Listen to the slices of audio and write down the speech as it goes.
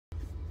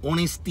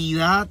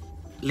Honestidad,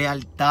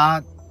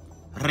 lealtad,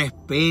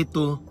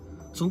 respeto,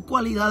 son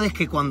cualidades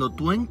que cuando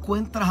tú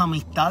encuentras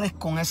amistades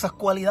con esas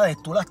cualidades,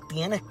 tú las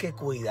tienes que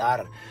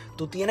cuidar.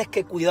 Tú tienes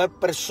que cuidar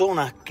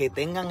personas que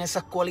tengan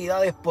esas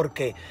cualidades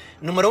porque,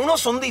 número uno,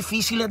 son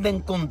difíciles de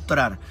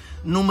encontrar.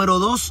 Número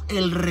dos,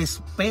 el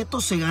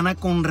respeto se gana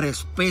con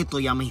respeto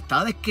y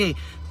amistades que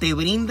te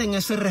brinden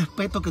ese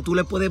respeto que tú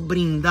le puedes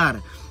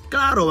brindar.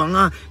 Claro, van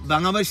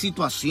a haber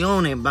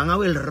situaciones, van a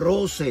haber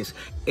roces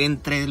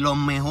entre los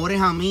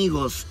mejores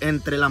amigos,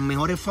 entre las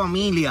mejores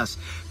familias,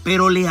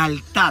 pero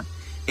lealtad.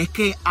 Es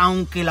que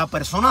aunque la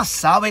persona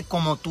sabe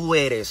cómo tú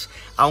eres,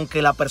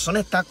 aunque la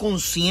persona está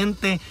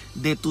consciente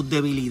de tus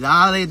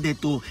debilidades,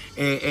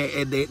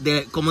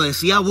 como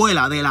decía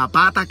abuela, de la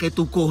pata que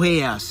tú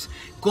cojeas,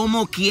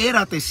 como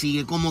quiera te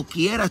sigue, como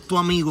quiera es tu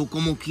amigo,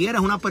 como quiera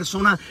es una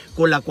persona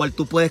con la cual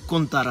tú puedes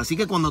contar. Así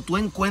que cuando tú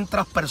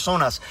encuentras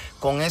personas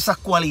con esas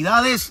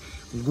cualidades,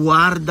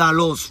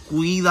 guárdalos,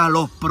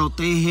 cuídalos,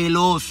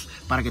 protégelos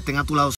para que estén a tu lado.